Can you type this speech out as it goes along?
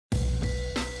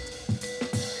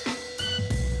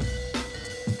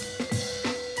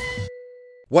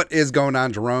What is going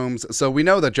on, Jeromes? So we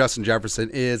know that Justin Jefferson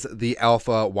is the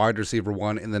alpha wide receiver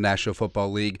one in the National Football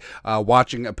League,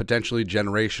 watching a potentially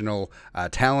generational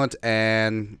talent,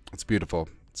 and it's beautiful.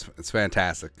 It's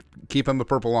fantastic. Keep him a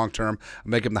purple long term.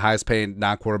 Make him the highest paid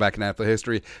non-quarterback in NFL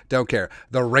history. Don't care.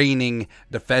 The reigning,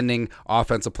 defending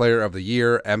offensive player of the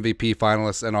year, MVP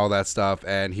finalist, and all that stuff.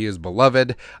 And he is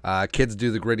beloved. Kids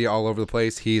do the gritty all over the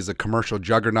place. He's a commercial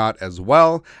juggernaut as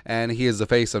well. And he is the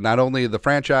face of not only the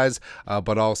franchise,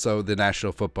 but also the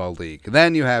National Football League.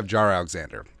 Then you have Jaire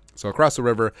Alexander. So across the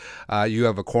river, you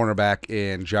have a cornerback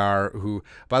in Jaire who,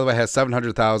 by the way, has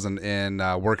 $700,000 in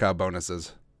workout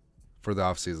bonuses for the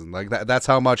offseason. Like that's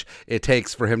how much it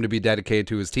takes for him to be dedicated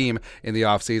to his team in the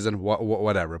offseason,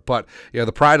 whatever. But, you know,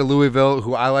 the pride of Louisville,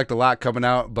 who I liked a lot coming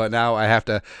out, but now I have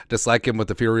to dislike him with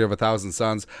the fury of 1,000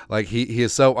 suns. Like, he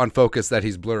is so unfocused that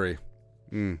he's blurry.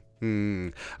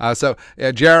 So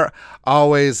Jaire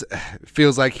always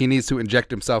feels like he needs to inject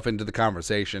himself into the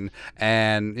conversation,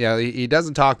 and you know he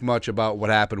doesn't talk much about what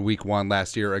happened week 1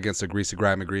 last year against the Greasy,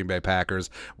 Grimy Green Bay Packers,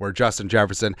 where Justin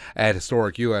Jefferson at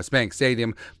historic U.S. Bank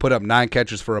Stadium put up 9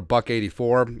 catches for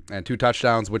 $184 and 2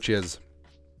 touchdowns, which is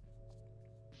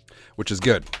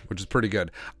good, which is pretty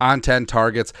good, on 10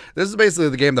 targets. This is basically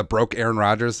the game that broke Aaron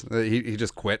Rodgers. He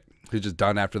just quit. He's just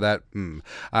done after that. And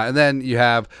then you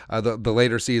have the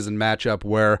later season matchup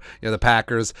where, you know, the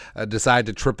Packers decide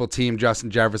to triple team Justin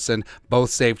Jefferson, both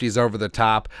safeties over the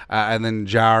top, and then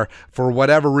Jaire, for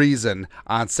whatever reason,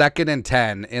 on 2nd and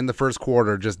 10 in the first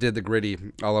quarter, just did the gritty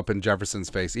all up in Jefferson's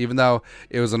face. Even though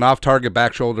it was an off-target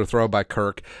back shoulder throw by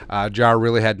Kirk, Jaire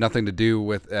really had nothing to do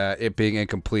with it being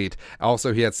incomplete.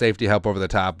 Also, he had safety help over the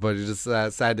top, but he just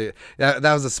decided that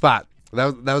was a spot.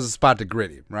 That was a spot to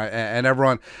gritty, right? And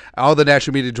everyone, all the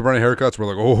national media Jabroni haircuts were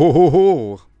like,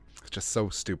 oh. It's just so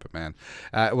stupid, man.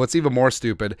 What's even more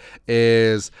stupid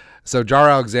is, so Jaire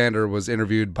Alexander was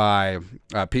interviewed by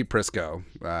Pete Prisco,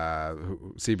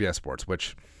 CBS Sports,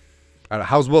 which,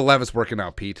 how's Will Levis working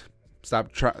out, Pete?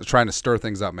 Stop trying to stir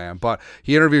things up, man. But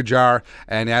he interviewed Jaire,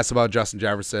 and he asked about Justin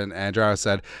Jefferson, and Jaire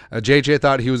said, JJ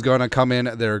thought he was going to come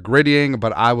in there grittying,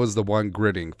 but I was the one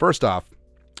gritting. First off,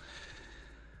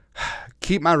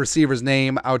 keep my receiver's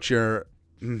name out your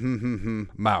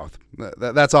mouth.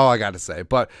 That's all I got to say.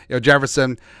 But, you know,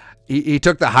 Jefferson, he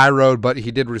took the high road, but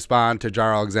he did respond to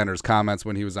Jaire Alexander's comments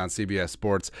when he was on CBS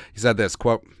Sports. He said this,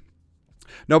 quote,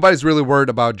 "Nobody's really worried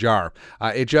about Jaire.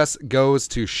 It just goes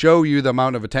to show you the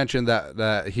amount of attention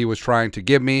that he was trying to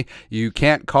give me. You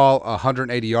can't call a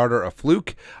 180-yarder a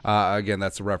fluke." Again,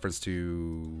 that's a reference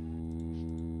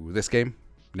to this game.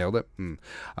 Nailed it.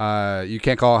 You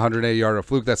can't call a 180-yarder a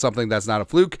fluke. That's something that's not a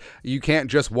fluke. You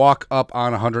can't just walk up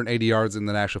on 180 yards in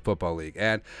the National Football League.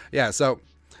 And, yeah, so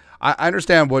I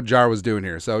understand what Jaire was doing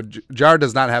here. So Jaire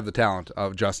does not have the talent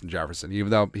of Justin Jefferson, even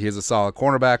though he is a solid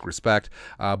cornerback, respect,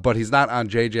 but he's not on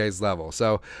JJ's level.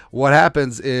 So what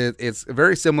happens is it's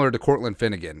very similar to Cortland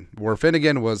Finnegan, where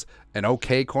Finnegan was an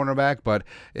okay cornerback, but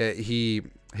he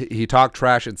talked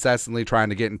trash incessantly trying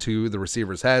to get into the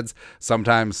receivers' heads.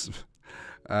 Sometimes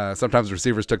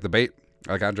receivers took the bait,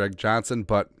 like Andre Johnson,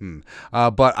 but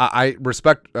I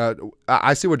respect.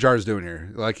 I see what Jaire's doing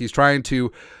here. Like, he's trying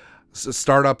to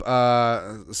start up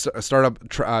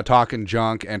talking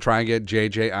junk and try and get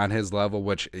JJ on his level,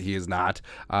 which he is not.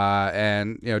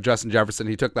 And, you know, Justin Jefferson,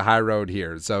 he took the high road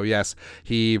here. So yes,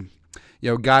 he,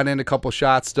 you know, got in a couple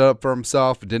shots, stood up for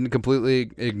himself, didn't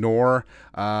completely ignore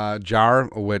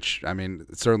Jaire, which, I mean,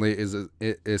 certainly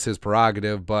is his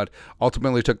prerogative, but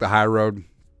ultimately took the high road.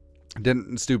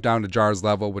 Didn't stoop down to Jaire's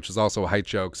level, which is also a height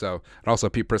joke. So, and also a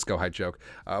Pete Prisco height joke,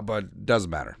 but it doesn't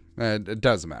matter. It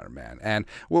doesn't matter, man. And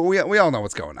we all know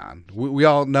what's going on. We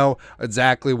all know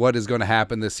exactly what is going to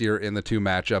happen this year in the 2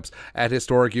 matchups at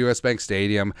historic U.S. Bank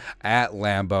Stadium at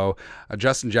Lambeau.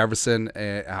 Justin Jefferson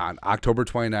on October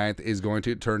 29th is going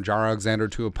to turn Jaire Alexander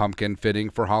to a pumpkin, fitting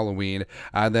for Halloween.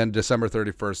 And then December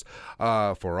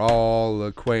 31st, for all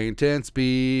acquaintance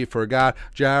be forgot,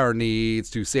 Jaire needs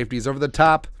 2 safeties over the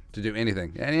top to do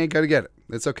anything, and he ain't gonna get it.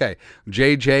 It's okay.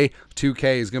 JJ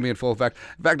 2K is gonna be in full effect.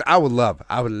 In fact, I would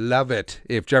love it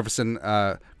if Jefferson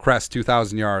crests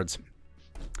 2,000 yards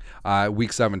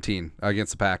week 17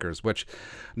 against the Packers, which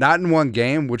not in one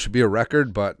game, which would be a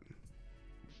record, but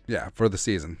yeah, for the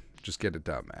season. Just get it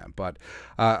done, man. But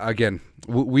again,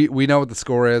 we know what the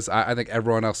score is. I think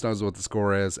everyone else knows what the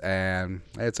score is, and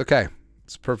it's okay.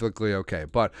 It's perfectly okay.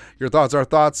 But your thoughts are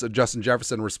thoughts. Justin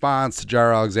Jefferson responds to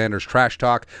Jaire Alexander's trash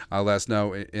talk. Let us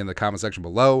know in the comment section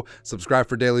below. Subscribe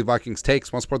for daily Vikings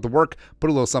takes. Want to support the work? Put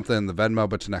a little something in the Venmo.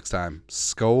 But till next time,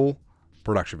 Skol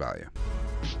production value.